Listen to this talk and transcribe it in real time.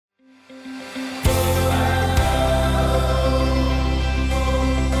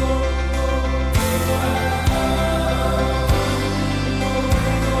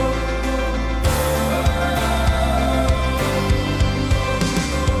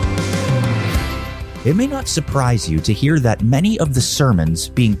It may not surprise you to hear that many of the sermons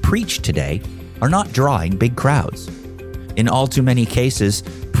being preached today are not drawing big crowds. In all too many cases,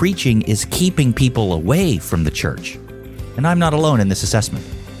 preaching is keeping people away from the church. And I'm not alone in this assessment.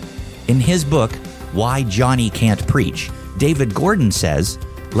 In his book, Why Johnny Can't Preach, David Gordon says,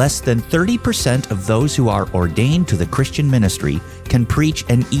 less than 30% of those who are ordained to the Christian ministry can preach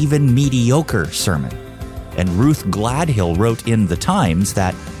an even mediocre sermon. And Ruth Gladhill wrote in The Times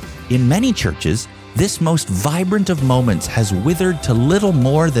that, in many churches, this most vibrant of moments has withered to little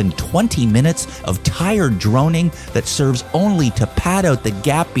more than 20 minutes of tired droning that serves only to pad out the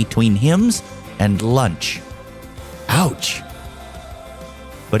gap between hymns and lunch. Ouch!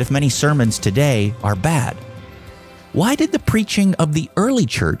 But if many sermons today are bad, why did the preaching of the early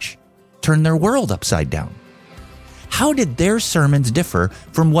church turn their world upside down? How did their sermons differ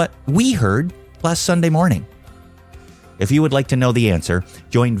from what we heard last Sunday morning? If you would like to know the answer,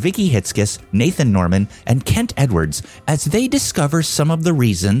 join Vicky Hitzkis, Nathan Norman, and Kent Edwards as they discover some of the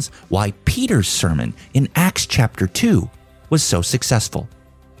reasons why Peter's sermon in Acts chapter 2 was so successful.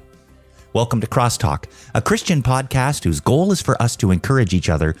 Welcome to Crosstalk, a Christian podcast whose goal is for us to encourage each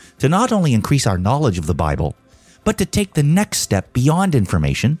other to not only increase our knowledge of the Bible, but to take the next step beyond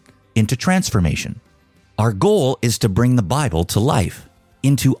information into transformation. Our goal is to bring the Bible to life,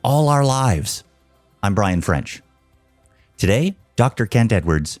 into all our lives. I'm Brian French. Today, Dr. Kent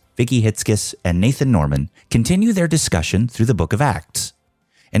Edwards, Vicky Hitzkis, and Nathan Norman continue their discussion through the book of Acts.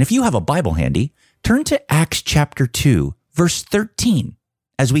 And if you have a Bible handy, turn to Acts chapter 2, verse 13,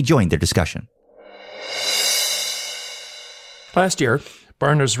 as we join their discussion. Last year,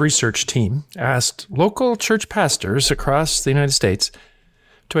 Barna's research team asked local church pastors across the United States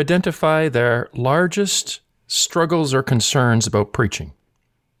to identify their largest struggles or concerns about preaching.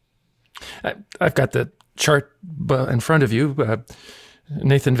 I've got the chart in front of you.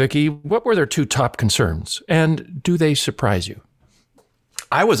 Nathan, Vicky, what were their two top concerns, and do they surprise you?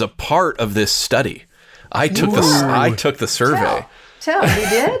 I was a part of this study. I took the survey. Tell me, you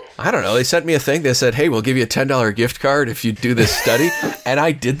did? I don't know. They sent me a thing. They said, hey, we'll give you a $10 gift card if you do this study. And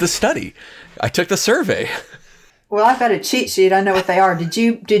I did the study. I took the survey. Well, I've got a cheat sheet. I know what they are. Did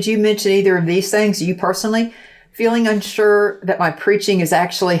you mention either of these things, you personally? Feeling unsure that my preaching is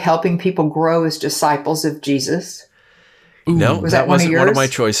actually helping people grow as disciples of Jesus? No, was that wasn't one of my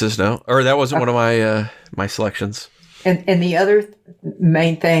choices, no. Or that wasn't one of my selections. And the other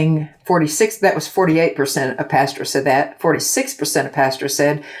main thing, 48% of pastors said that. 46% of pastors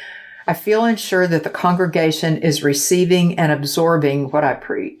said, I feel unsure that the congregation is receiving and absorbing what I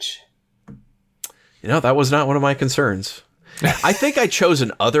preach. That was not one of my concerns. I think I chose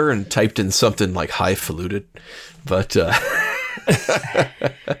an other and typed in something like highfalutin, but...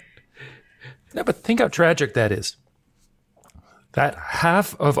 No, but think how tragic that is. That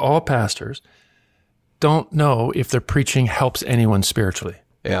half of all pastors don't know if their preaching helps anyone spiritually.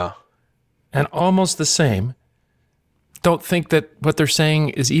 Yeah. And almost the same, don't think that what they're saying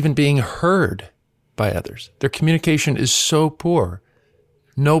is even being heard by others. Their communication is so poor,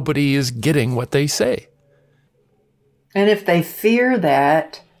 nobody is getting what they say. And if they fear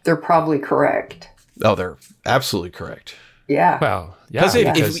that, they're probably correct. Oh, they're absolutely correct. Yeah. Well, yeah.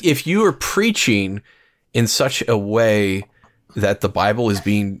 Because if you are preaching in such a way that the Bible is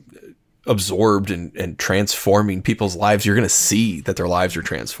being absorbed and transforming people's lives, you're going to see that their lives are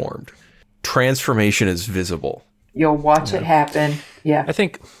transformed. Transformation is visible. You'll watch it happen. Yeah. I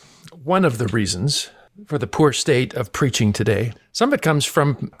think one of the reasons for the poor state of preaching today, some of it comes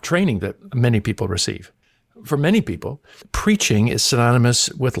from training that many people receive. For many people, preaching is synonymous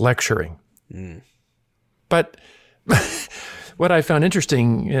with lecturing. But what I found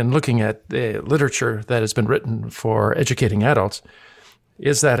interesting in looking at the literature that has been written for educating adults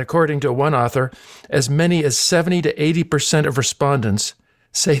is that, according to one author, as many as 70 to 80% of respondents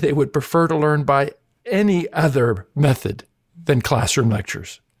say they would prefer to learn by any other method than classroom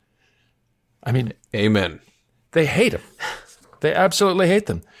lectures. I mean, amen. They hate them. They absolutely hate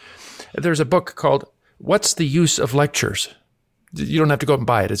them. There's a book called What's the Use of Lectures? You don't have to go and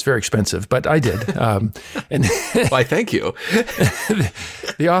buy it. It's very expensive, but I did. And why, thank you.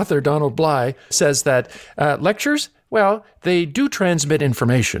 The author, Donald Bly, says that lectures, well, they do transmit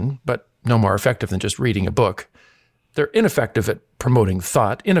information, but no more effective than just reading a book. They're ineffective at promoting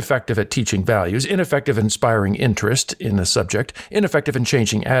thought, ineffective at teaching values, ineffective at inspiring interest in a subject, ineffective in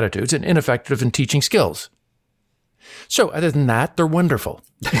changing attitudes, and ineffective in teaching skills. So other than that, they're wonderful.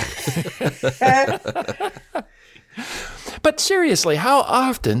 But seriously, how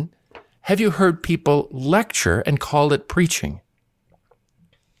often have you heard people lecture and call it preaching?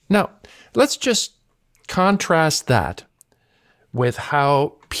 Now, let's just contrast that with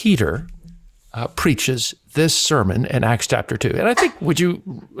how Peter preaches this sermon in Acts chapter 2. And I think, would you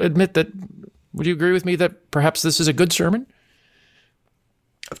agree with me that perhaps this is a good sermon?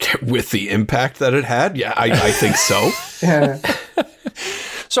 With the impact that it had? Yeah, I think so.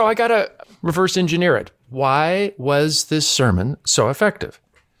 So I got to reverse engineer it. Why was this sermon so effective?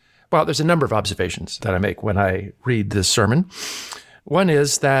 Well, there's a number of observations that I make when I read this sermon. One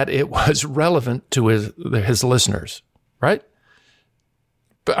is that it was relevant to his listeners, right?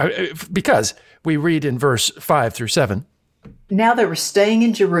 Because we read in verse 5 through 7. Now they were staying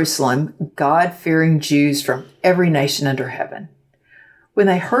in Jerusalem, God-fearing Jews from every nation under heaven. When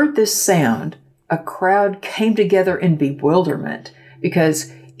they heard this sound, a crowd came together in bewilderment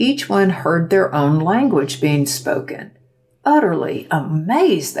because each one heard their own language being spoken. Utterly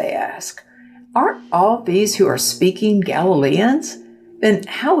amazed, they ask, "Aren't all these who are speaking Galileans? Then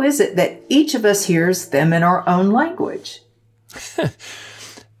how is it that each of us hears them in our own language?"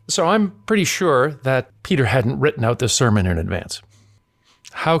 So I'm pretty sure that Peter hadn't written out this sermon in advance.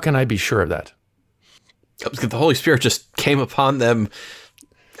 How can I be sure of that? The Holy Spirit just came upon them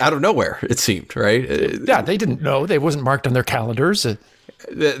out of nowhere, it seemed, right? Yeah, they didn't know. They wasn't marked on their calendars.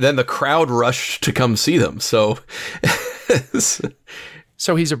 Then the crowd rushed to come see them. So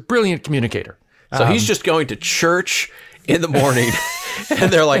he's a brilliant communicator. So he's just going to church in the morning,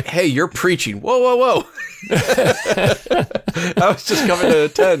 and they're like, "Hey, you're preaching. Whoa, whoa, whoa." I was just coming to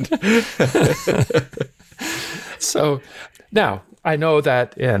attend. So now I know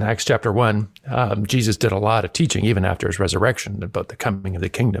that in Acts chapter 1, Jesus did a lot of teaching even after his resurrection about the coming of the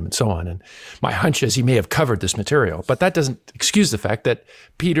kingdom and so on. And my hunch is he may have covered this material, but that doesn't excuse the fact that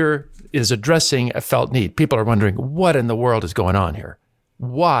Peter is addressing a felt need. People are wondering, what in the world is going on here?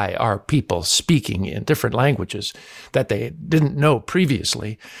 Why are people speaking in different languages that they didn't know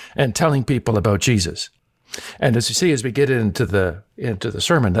previously and telling people about Jesus? And as you see, as we get into the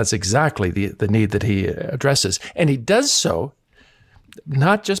sermon, that's exactly the need that he addresses. And he does so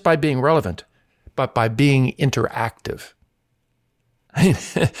not just by being relevant, but by being interactive.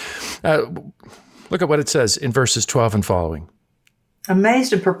 Look at what it says in verses 12 and following.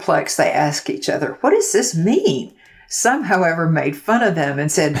 Amazed and perplexed, they ask each other, "What does this mean?" Some, however, made fun of them and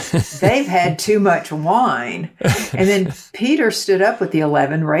said, "They've had too much wine." And then Peter stood up with the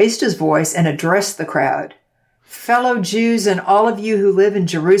 11, raised his voice, and addressed the crowd. "Fellow Jews and all of you who live in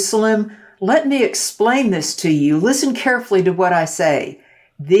Jerusalem, let me explain this to you. Listen carefully to what I say.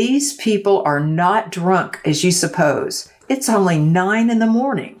 These people are not drunk, as you suppose. It's only 9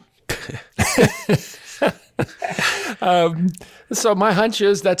 a.m. So my hunch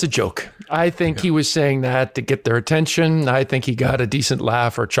is that's a joke. I think he was saying that to get their attention. I think he got a decent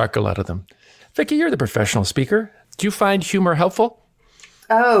laugh or chuckle out of them. Vicki, you're the professional speaker. Do you find humor helpful?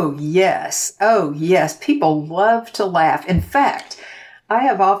 Oh, yes. Oh, yes. People love to laugh. In fact, I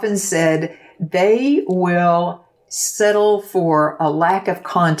have often said they will settle for a lack of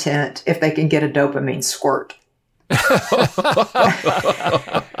content if they can get a dopamine squirt.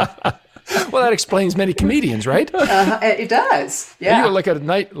 Well, that explains many comedians, right? It does. Yeah. You look at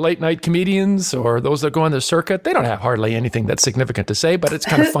late night comedians or those that go on the circuit, they don't have hardly anything that's significant to say, but it's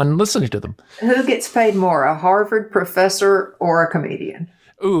kind of fun listening to them. Who gets paid more, a Harvard professor or a comedian?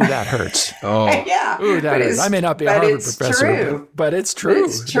 Ooh, that hurts. Oh, yeah. Ooh, that hurts. I may not be a Harvard professor, but it's true.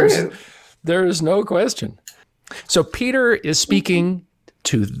 It's true. There's no question. So Peter is speaking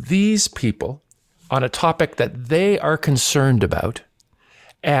to these people on a topic that they are concerned about,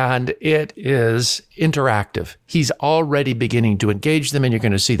 and it is interactive. He's already beginning to engage them, and you're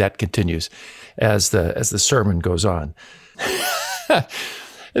going to see that continues as the sermon goes on.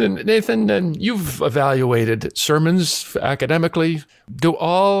 And Nathan, you've evaluated sermons academically. Do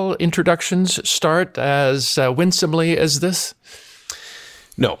all introductions start as winsomely as this?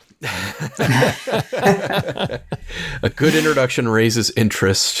 No. A good introduction raises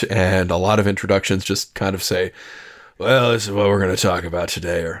interest, and a lot of introductions just kind of say, "Well, this is what we're going to talk about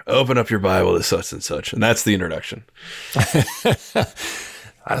today," or "Open up your Bible to such and such." And that's the introduction.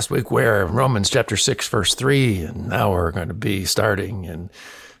 Last week we're in Romans chapter 6, verse 3, and now we're going to be starting in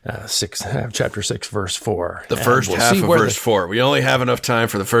chapter 6, verse 4. The first half of verse 4. We only have enough time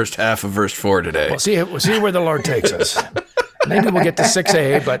for the first half of verse 4 today. We'll see where the Lord takes us. Maybe we'll get to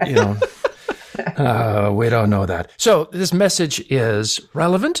 6a, but, we don't know that. So this message is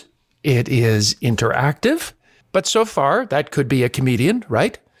relevant. It is interactive. But so far, that could be a comedian,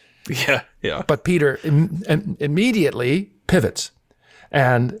 right? Yeah. But Peter immediately pivots,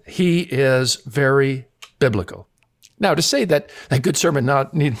 and he is very biblical. Now, to say that a good sermon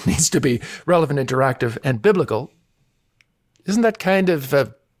needs to be relevant, interactive, and biblical, isn't that kind of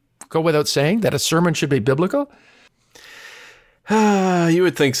go without saying that a sermon should be biblical? You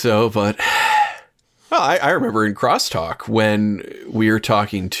would think so, but Well, I remember in crosstalk when we are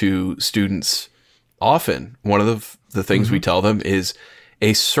talking to students often, one of the things we tell them is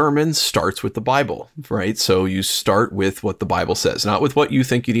a sermon starts with the Bible, right? So you start with what the Bible says, not with what you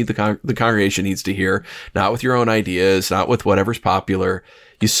think you need the congregation needs to hear, not with your own ideas, not with whatever's popular.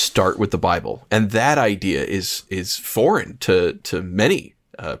 You start with the Bible. And that idea is foreign to many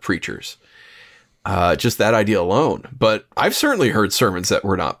preachers. Just that idea alone. But I've certainly heard sermons that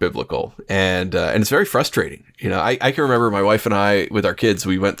were not biblical, and it's very frustrating. You know, I can remember my wife and I, with our kids,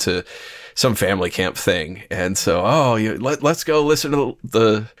 we went to some family camp thing, and so let's go listen to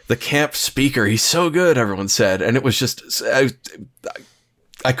the camp speaker. He's so good, everyone said, and it was just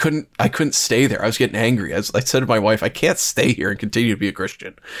I couldn't stay there. I was getting angry. I said to my wife, I can't stay here and continue to be a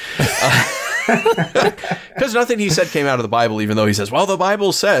Christian. Because nothing he said came out of the Bible, even though he says, well, the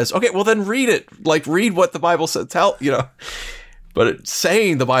Bible says, okay, well then read it. Like, read what the Bible says. But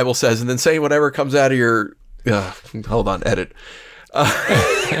saying the Bible says and then saying whatever comes out of your, hold on, edit.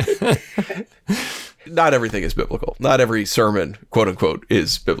 Not everything is biblical. Not every sermon, quote unquote,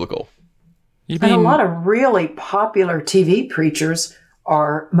 is biblical. And a lot of really popular TV preachers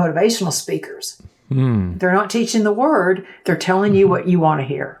are motivational speakers. They're not teaching the word. They're telling you what you want to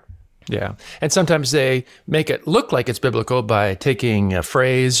hear. Yeah. And sometimes they make it look like it's biblical by taking a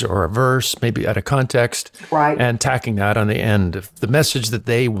phrase or a verse, maybe out of context, right, and tacking that on the end of the message that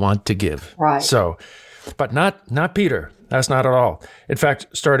they want to give. Right. So, but not Peter. That's not at all. In fact,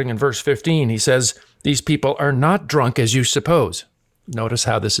 starting in verse 15, he says, these people are not drunk as you suppose. Notice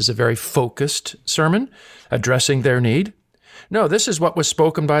how this is a very focused sermon, addressing their need. No, this is what was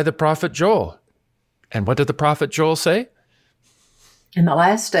spoken by the prophet Joel. And what did the prophet Joel say? In the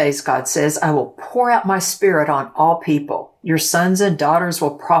last days, God says, I will pour out my spirit on all people. Your sons and daughters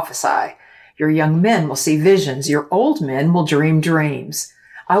will prophesy. Your young men will see visions. Your old men will dream dreams.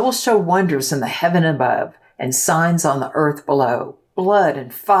 I will show wonders in the heaven above and signs on the earth below, blood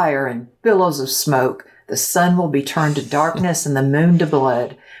and fire and billows of smoke. The sun will be turned to darkness and the moon to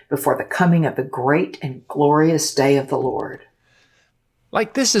blood before the coming of the great and glorious day of the Lord.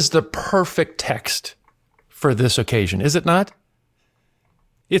 Like, this is the perfect text for this occasion, is it not?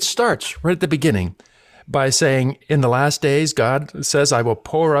 It starts right at the beginning by saying, in the last days, God says, I will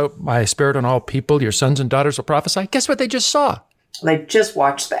pour out my spirit on all people. Your sons and daughters will prophesy. Guess what they just saw? They just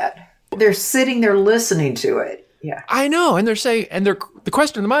watched that. They're sitting there listening to it. Yeah, I know. And they're saying, and the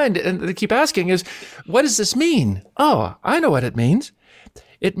question in the mind, and they keep asking is, what does this mean? Oh, I know what it means.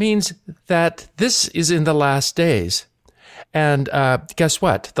 It means that this is in the last days. And guess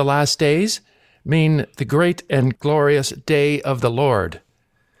what? The last days mean the great and glorious day of the Lord.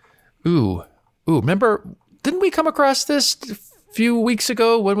 Ooh, remember, didn't we come across this a few weeks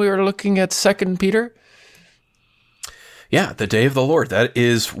ago when we were looking at 2 Peter? Yeah, the day of the Lord. That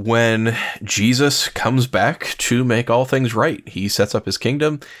is when Jesus comes back to make all things right. He sets up his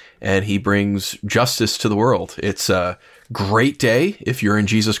kingdom and he brings justice to the world. It's a great day if you're in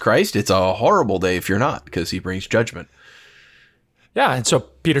Jesus Christ. It's a horrible day if you're not, because he brings judgment. Yeah, and so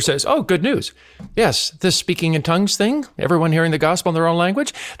Peter says, oh, good news. Yes, this speaking in tongues thing, everyone hearing the gospel in their own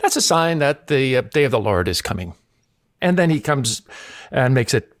language, that's a sign that the day of the Lord is coming. And then he comes and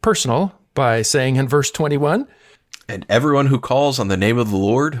makes it personal by saying in verse 21, and everyone who calls on the name of the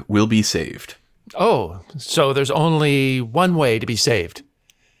Lord will be saved. Oh, so there's only one way to be saved,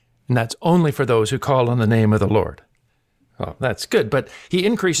 and that's only for those who call on the name of the Lord. Oh, that's good. But he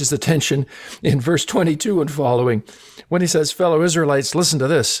increases the tension in verse 22 and following when he says, fellow Israelites, listen to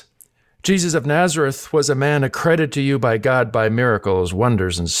this. Jesus of Nazareth was a man accredited to you by God by miracles,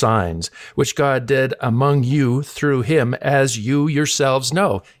 wonders, and signs, which God did among you through him, as you yourselves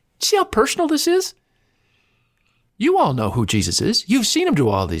know. See how personal this is? You all know who Jesus is. You've seen him do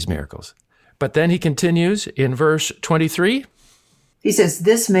all these miracles. But then he continues in verse 23. He says,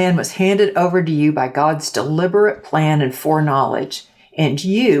 this man was handed over to you by God's deliberate plan and foreknowledge, and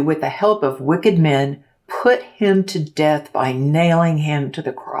you, with the help of wicked men, put him to death by nailing him to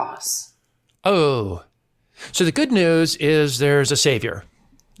the cross. Oh, so the good news is there's a Savior.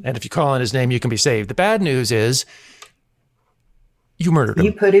 And if you call on his name, you can be saved. The bad news is you murdered him.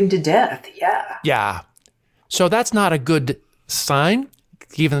 You put him to death, yeah. Yeah. So that's not a good sign,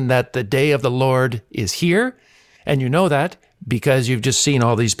 given that the day of the Lord is here. And you know that because you've just seen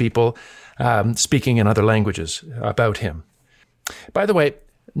all these people speaking in other languages about him. By the way,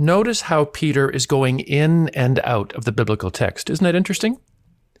 notice how Peter is going in and out of the biblical text. Isn't that interesting?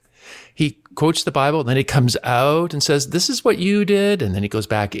 He quotes the Bible, then he comes out and says, this is what you did, and then he goes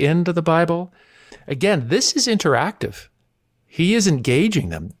back into the Bible. Again, this is interactive. He is engaging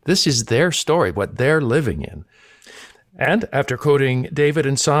them. This is their story, what they're living in. And after quoting David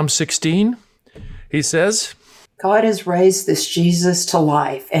in Psalm 16, He says, God has raised this Jesus to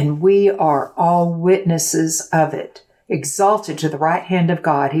life, and we are all witnesses of it. Exalted to the right hand of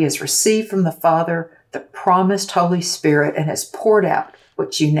God, he has received from the Father the promised Holy Spirit and has poured out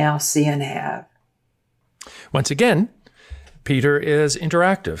what you now see and have. Once again, Peter is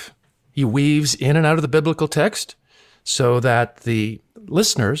interactive. He weaves in and out of the biblical text so that the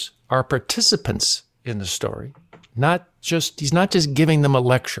listeners are participants in the story. He's not just giving them a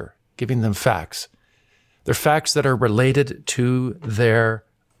lecture, giving them facts. They're facts that are related to their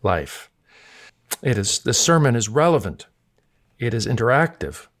life. The sermon is relevant. It is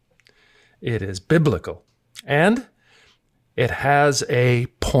interactive. It is biblical. And it has a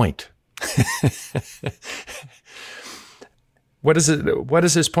point. What is it? What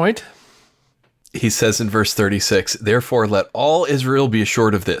is his point? He says in verse 36, "Therefore let all Israel be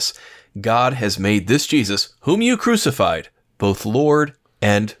assured of this. God has made this Jesus, whom you crucified, both Lord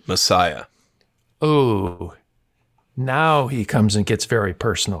and Messiah." Oh, now he comes and gets very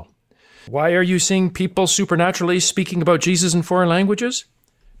personal. Why are you seeing people supernaturally speaking about Jesus in foreign languages?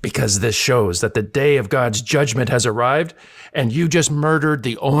 Because this shows that the day of God's judgment has arrived, and you just murdered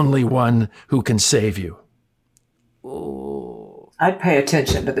the only one who can save you. Oh. I'd pay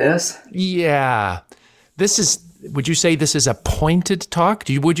attention to this. Yeah. Would you say this is a pointed talk?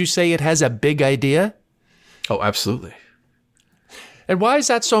 Would you say it has a big idea? Oh, absolutely. And why is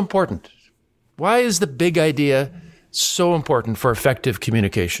that so important? Why is the big idea so important for effective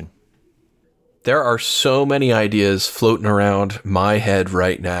communication? There are so many ideas floating around my head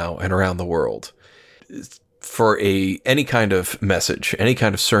right now and around the world. For any kind of message, any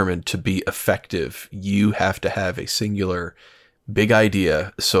kind of sermon to be effective, you have to have a singular big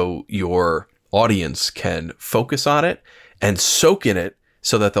idea so your audience can focus on it and soak in it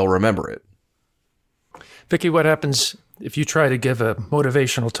so that they'll remember it. Vicki, what happens if you try to give a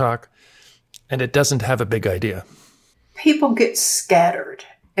motivational talk and it doesn't have a big idea? People get scattered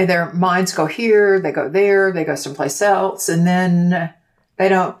and their minds go here, they go there, they go someplace else, and then they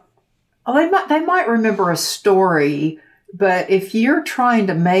don't. Well, they might remember a story, but if you're trying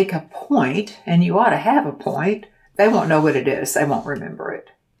to make a point, and you ought to have a point, they won't know what it is. They won't remember it.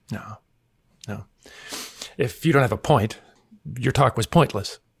 No. If you don't have a point, your talk was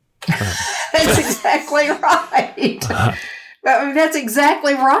pointless. That's exactly right. That's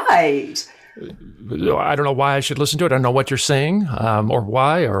exactly right. I don't know why I should listen to it. I don't know what you're saying, or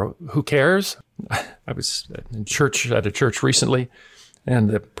why, or who cares. I was at a church recently, and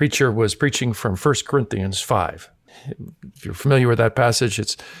the preacher was preaching from 1 Corinthians 5. If you're familiar with that passage,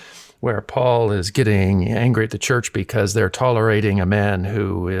 it's where Paul is getting angry at the church because they're tolerating a man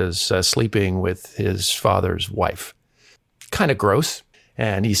who is sleeping with his father's wife. Kind of gross.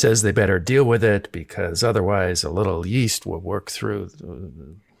 And he says they better deal with it because otherwise a little yeast will work through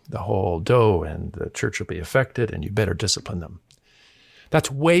the whole dough and the church will be affected and you better discipline them. That's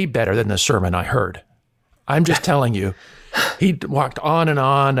way better than the sermon I heard. I'm just telling you, he walked on and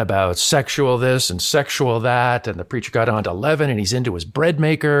on about sexual this and sexual that, and the preacher got on to 11, and he's into his bread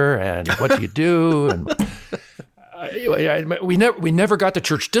maker, and what do you do? And we never got to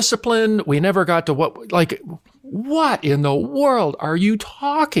church discipline. We never got to what in the world are you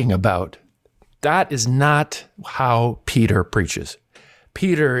talking about? That is not how Peter preaches.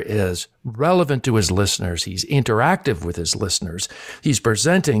 Peter is relevant to his listeners. He's interactive with his listeners. He's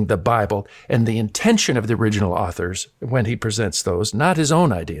presenting the Bible and the intention of the original authors when he presents those, not his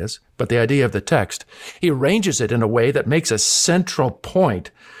own ideas, but the idea of the text. He arranges it in a way that makes a central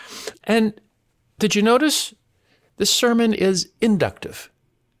point. And did you notice this sermon is inductive,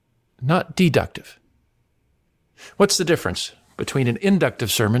 not deductive? What's the difference between an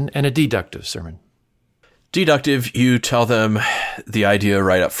inductive sermon and a deductive sermon? Deductive, you tell them the idea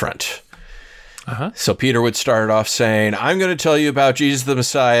right up front. Uh-huh. So Peter would start off saying, I'm going to tell you about Jesus the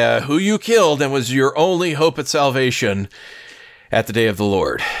Messiah, who you killed and was your only hope at salvation at the day of the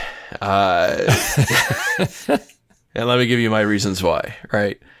Lord. And let me give you my reasons why,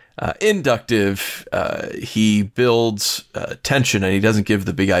 right? Inductive, he builds tension and he doesn't give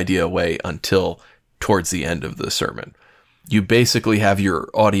the big idea away until towards the end of the sermon. You basically have your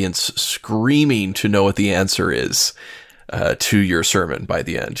audience screaming to know what the answer is to your sermon by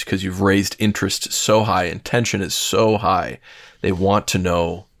the end, because you've raised interest so high and tension is so high. They want to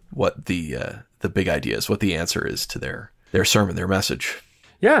know what the big idea is, what the answer is to their sermon, their message.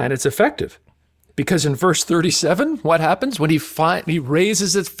 Yeah, and it's effective. Because in verse 37, what happens when he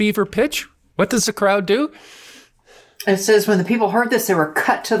raises its fever pitch? What does the crowd do? It says, when the people heard this, they were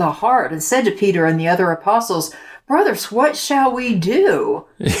cut to the heart and said to Peter and the other apostles, brothers, what shall we do?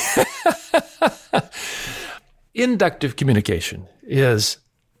 Inductive communication is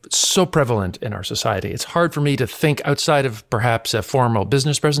so prevalent in our society. It's hard for me to think outside of perhaps a formal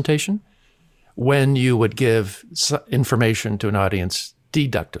business presentation when you would give information to an audience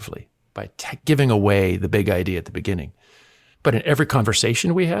deductively by giving away the big idea at the beginning. But in every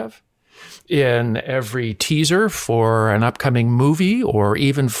conversation we have, in every teaser for an upcoming movie or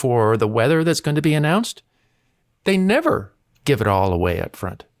even for the weather that's going to be announced, they never give it all away up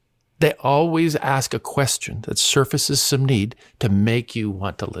front. They always ask a question that surfaces some need to make you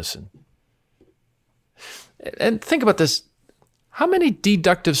want to listen. And think about this. How many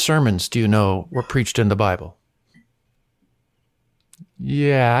deductive sermons do you know were preached in the Bible?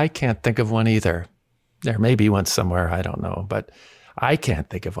 Yeah, I can't think of one either. There may be one somewhere, I don't know, but I can't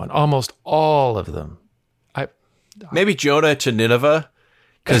think of one. Almost all of them. Maybe Jonah to Nineveh,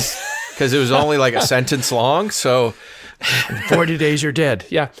 because it was only like a sentence long. So 40 days you're dead.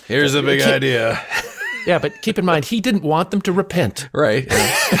 Yeah. Here's the big idea. Yeah, but keep in mind, he didn't want them to repent. Right.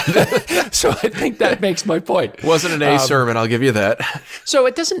 So I think that makes my point. Wasn't an A sermon, I'll give you that. So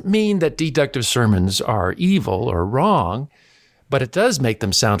it doesn't mean that deductive sermons are evil or wrong, but it does make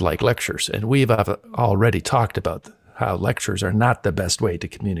them sound like lectures. And we've already talked about how lectures are not the best way to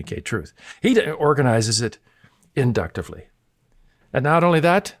communicate truth. He organizes it inductively. And not only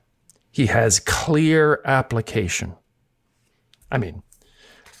that, he has clear application. I mean,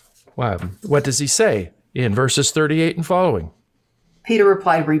 wow, what does he say in verses 38 and following? Peter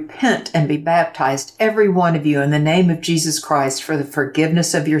replied, "Repent and be baptized, every one of you, in the name of Jesus Christ for the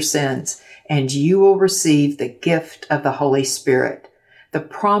forgiveness of your sins, and you will receive the gift of the Holy Spirit. The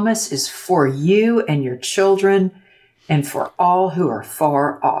promise is for you and your children and for all who are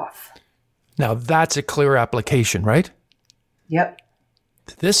far off." Now that's a clear application, right? Yep.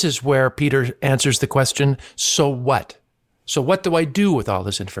 This is where Peter answers the question, so what? So what do I do with all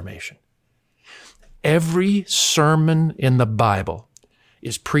this information? Every sermon in the Bible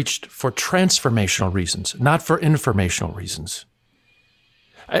is preached for transformational reasons, not for informational reasons.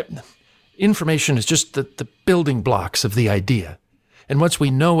 Information is just the building blocks of the idea. And once we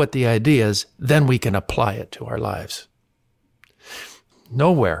know what the idea is, then we can apply it to our lives.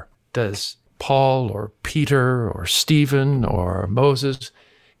 Nowhere does Paul or Peter or Stephen or Moses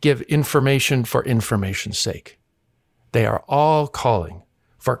give information for information's sake. They are all calling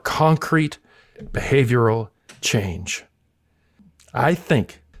for concrete behavioral change. I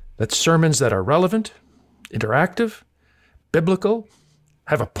think that sermons that are relevant, interactive, biblical,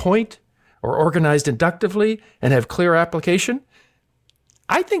 have a point, or organized inductively and have clear application,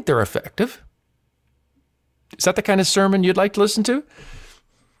 I think they're effective. Is that the kind of sermon you'd like to listen to?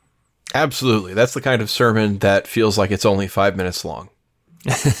 Absolutely. That's the kind of sermon that feels like it's only 5 minutes long.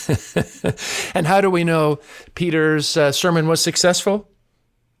 And how do we know Peter's sermon was successful?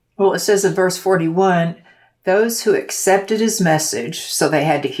 Well, it says in verse 41, those who accepted his message, so they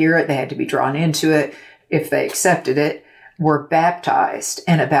had to hear it, they had to be drawn into it. If they accepted it, were baptized,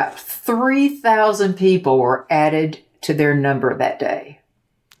 and about 3,000 people were added to their number that day.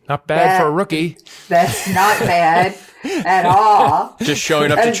 Not bad for a rookie. That's not bad at all. Just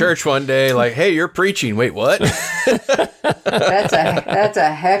showing up to church one day like, hey, you're preaching. Wait, what? That's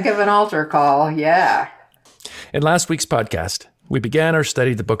a heck of an altar call, yeah. In last week's podcast, we began our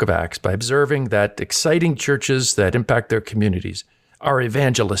study of the book of Acts by observing that exciting churches that impact their communities are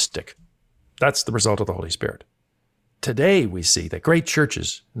evangelistic. That's the result of the Holy Spirit. Today, we see that great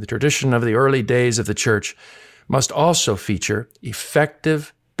churches, in the tradition of the early days of the church, must also feature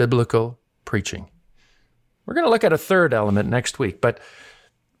effective biblical preaching. We're going to look at a third element next week, but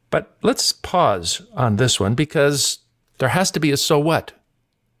let's pause on this one because there has to be a so what.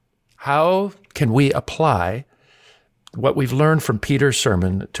 How can we apply what we've learned from Peter's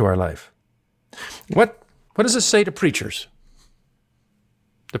sermon to our life? What does this say to preachers?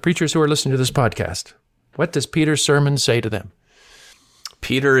 The preachers who are listening to this podcast. What does Peter's sermon say to them?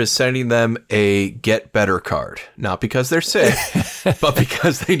 Peter is sending them a get better card, not because they're sick, but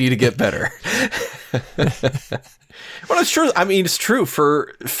because they need to get better. Well, it's true. I mean, it's true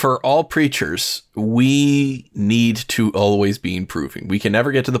for all preachers. We need to always be improving. We can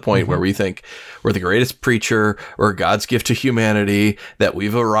never get to the point where we think we're the greatest preacher or God's gift to humanity, that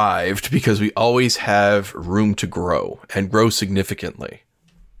we've arrived, because we always have room to grow and grow significantly.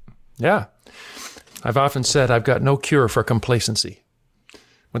 Yeah. I've often said I've got no cure for complacency.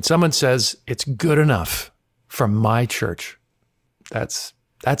 When someone says it's good enough for my church, that's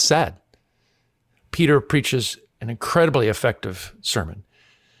sad. Peter preaches an incredibly effective sermon,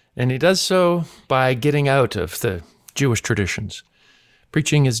 and he does so by getting out of the Jewish traditions,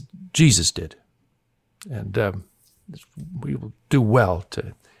 preaching as Jesus did. And we will do well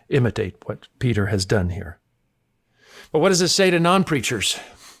to imitate what Peter has done here. But what does this say to non-preachers?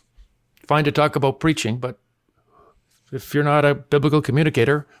 fine to talk about preaching, but if you're not a biblical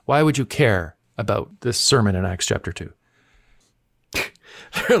communicator, why would you care about this sermon in Acts chapter 2? There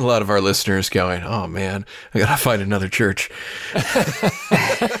are a lot of our listeners going, oh man, I got to find another church.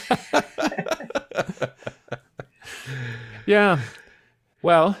 Yeah.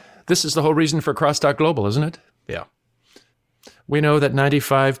 Well, this is the whole reason for Crosstalk Global, isn't it? Yeah. We know that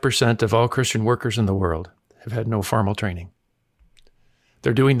 95% of all Christian workers in the world have had no formal training.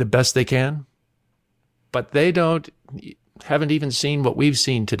 They're doing the best they can, but they haven't even seen what we've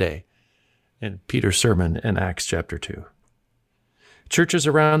seen today in Peter's sermon in Acts chapter 2. Churches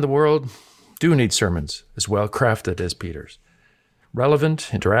around the world do need sermons as well crafted as Peter's. Relevant,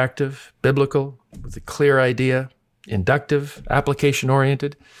 interactive, biblical, with a clear idea, inductive,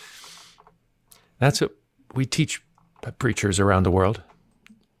 application-oriented. That's what we teach preachers around the world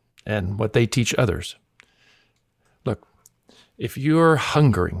and what they teach others. Look, if you're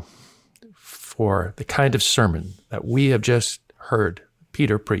hungering for the kind of sermon that we have just heard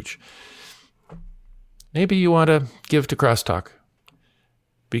Peter preach, maybe you want to give to Crosstalk,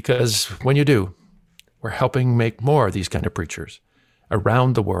 because when you do, we're helping make more of these kind of preachers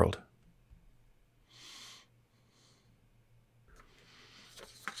around the world.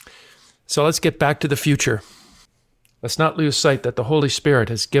 So let's get back to the future. Let's not lose sight that the Holy Spirit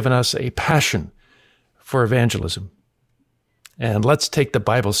has given us a passion for evangelism. And let's take the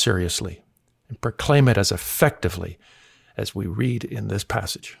Bible seriously and proclaim it as effectively as we read in this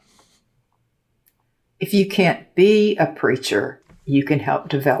passage. If you can't be a preacher, you can help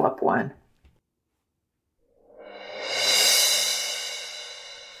develop one.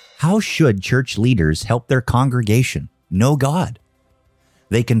 How should church leaders help their congregation know God?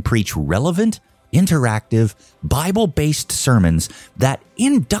 They can preach relevant, interactive, Bible-based sermons that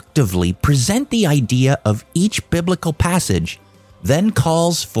inductively present the idea of each biblical passage, then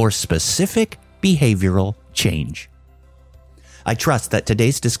calls for specific behavioral change. I trust that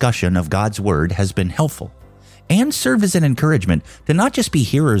today's discussion of God's Word has been helpful and serve as an encouragement to not just be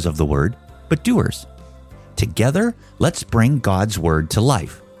hearers of the Word, but doers. Together, let's bring God's Word to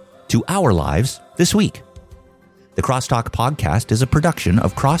life, to our lives this week. The Crosstalk Podcast is a production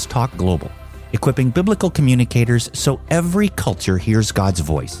of Crosstalk Global, equipping biblical communicators so every culture hears God's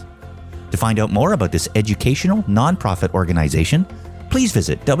voice. To find out more about this educational nonprofit organization, please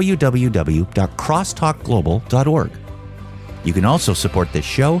visit www.crosstalkglobal.org. You can also support this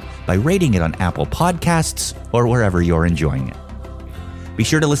show by rating it on Apple Podcasts or wherever you're enjoying it. Be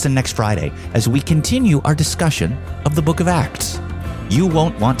sure to listen next Friday as we continue our discussion of the book of Acts. You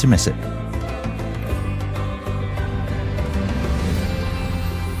won't want to miss it.